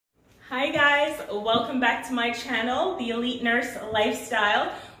Hi guys, welcome back to my channel, The Elite Nurse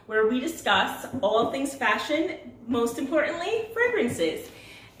Lifestyle, where we discuss all things fashion, most importantly, fragrances.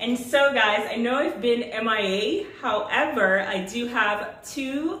 And so guys, I know I've been MIA, however, I do have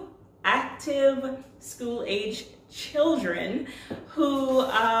two active school-age children who,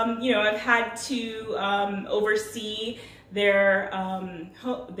 I've had to oversee their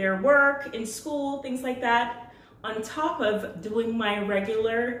work in school, things like that, on top of doing my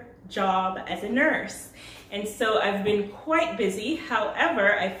regular job as a nurse. And so I've been quite busy.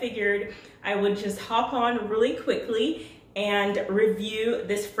 However, I figured I would just hop on really quickly and review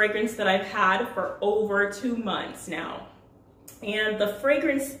this fragrance that I've had for over 2 months now. And the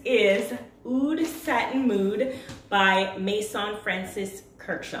fragrance is Oud Satin Mood by Maison Francis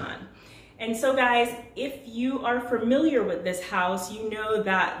Kurkdjian. And so guys, if you are familiar with this house, you know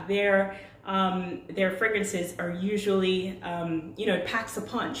that their fragrances are usually, it packs a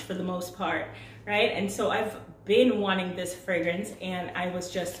punch for the most part, right? And so I've been wanting this fragrance and I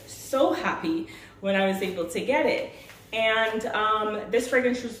was just so happy when I was able to get it. And this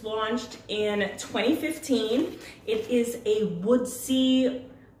fragrance was launched in 2015. It is a woodsy,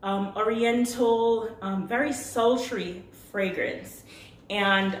 oriental, very sultry fragrance.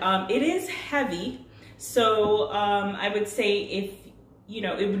 And it is heavy. So I would say if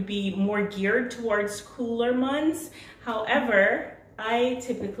it would be more geared towards cooler months. However, I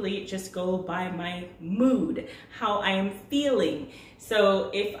typically just go by my mood, how I am feeling. So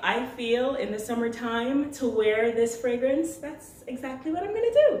if I feel in the summertime to wear this fragrance, that's exactly what I'm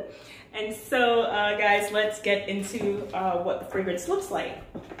gonna do. And so guys, let's get into what the fragrance looks like.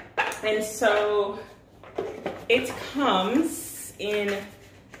 And so it comes in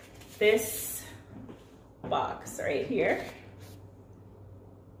this box right here.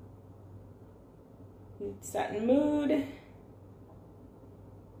 Oud Satin Mood,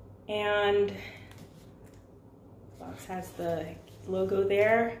 and the box has the logo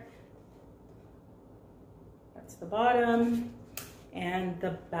there. That's the bottom, and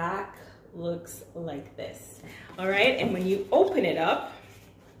the back looks like this. All right, and when you open it up,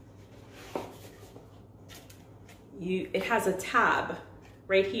 it has a tab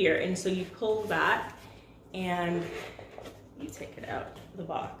right here, and so you pull that and you take it out of the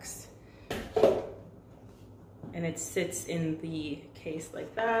box. And it sits in the case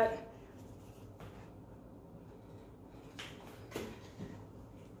like that.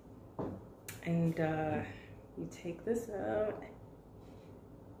 And you take this out.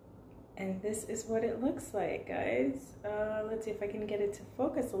 And this is what it looks like, guys. Let's see if I can get it to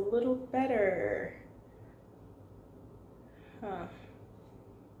focus a little better.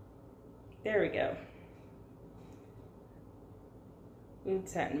 There we go. Oud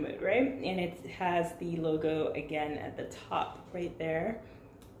Satin Mood, right? And it has the logo again at the top right there.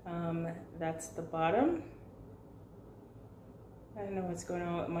 That's the bottom. I don't know what's going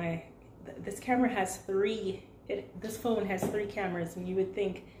on with my, this camera has this phone has 3 cameras, and you would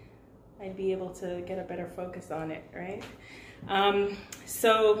think I'd be able to get a better focus on it, right? All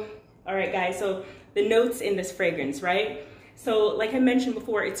right guys, so the notes in this fragrance, right? So like I mentioned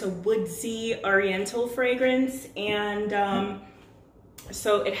before, it's a woodsy oriental fragrance, and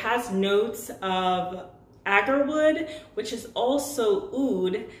so it has notes of agarwood, which is also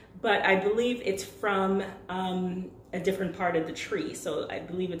oud, but I believe it's from a different part of the tree. So I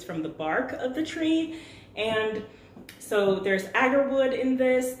believe it's from the bark of the tree. And so there's agarwood in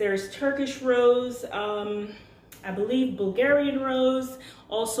this, there's Turkish rose, I believe Bulgarian rose,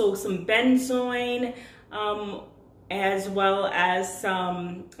 also some benzoin, as well as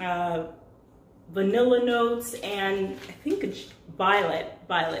some vanilla notes, and I think it's violet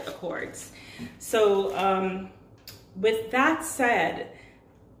accords. So with that said,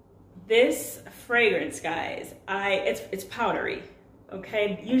 this fragrance, guys, it's powdery,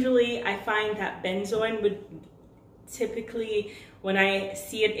 okay? Usually I find that benzoin would typically, when I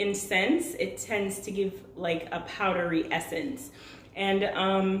see it in scents, it tends to give like a powdery essence.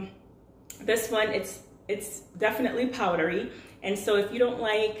 And this one, it's definitely powdery. And so if you don't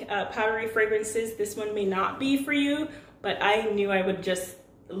like powdery fragrances, this one may not be for you, but I knew I would just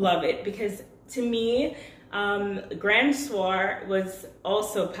love it, because to me, Grand Soir was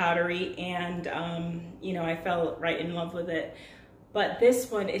also powdery, and I fell right in love with it. But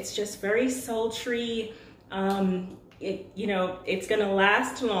this one, it's just very sultry. It's gonna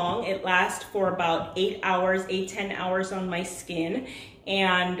last long. It lasts for about 8 hours, 10 hours on my skin.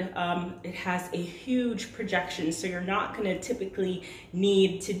 And it has a huge projection, so you're not gonna typically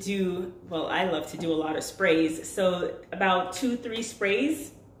need to do, well, I love to do a lot of sprays, so about 2-3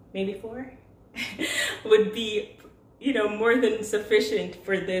 sprays, maybe 4, would be you know, more than sufficient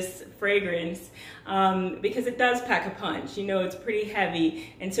for this fragrance, because it does pack a punch. You know, it's pretty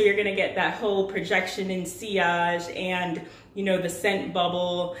heavy, and so you're gonna get that whole projection in sillage and, you know, the scent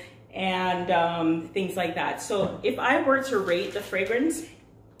bubble and things like that. So if I were to rate the fragrance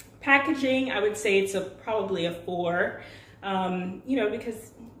packaging, I would say it's probably a 4, you know,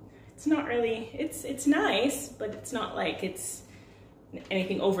 because it's not really, it's nice, but it's not like it's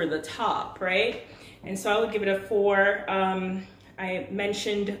anything over the top, right? And so I would give it a 4. I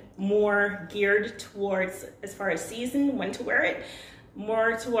mentioned more geared towards, as far as season, when to wear it,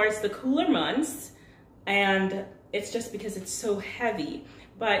 more towards the cooler months, and it's just because it's so heavy.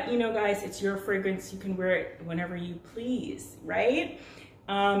 But you know, guys, it's your fragrance. You can wear it whenever you please, right?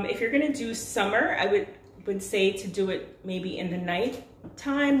 If you're gonna do summer, I would say to do it maybe in the night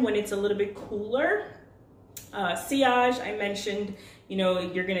time when it's a little bit cooler. Sillage, I mentioned, you know,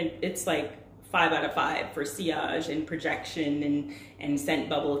 it's like 5 out of 5 for sillage and projection and scent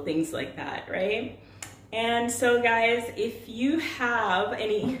bubble, things like that, right? And so guys, if you have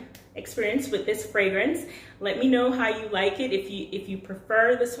any experience with this fragrance, let me know how you like it. If you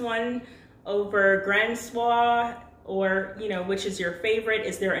prefer this one over Grand Soir, or, you know, which is your favorite.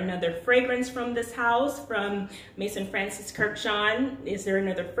 Is there another fragrance from this house, from Maison Francis Kurkdjian? Is there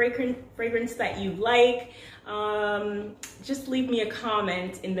another fragrance that you like? Just leave me a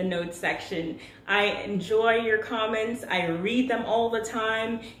comment in the notes section. I enjoy your comments. I read them all the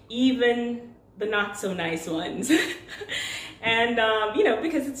time, even the not so nice ones. And, you know,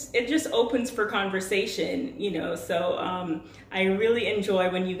 because it just opens for conversation, you know, so I really enjoy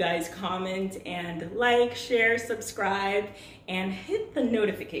when you guys comment and like, share, subscribe, and hit the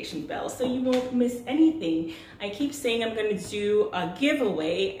notification bell so you won't miss anything. I keep saying I'm going to do a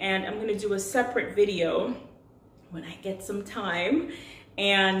giveaway, and I'm going to do a separate video when I get some time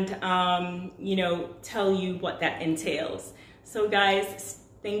and, you know, tell you what that entails. So guys,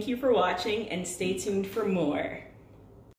 thank you for watching and stay tuned for more.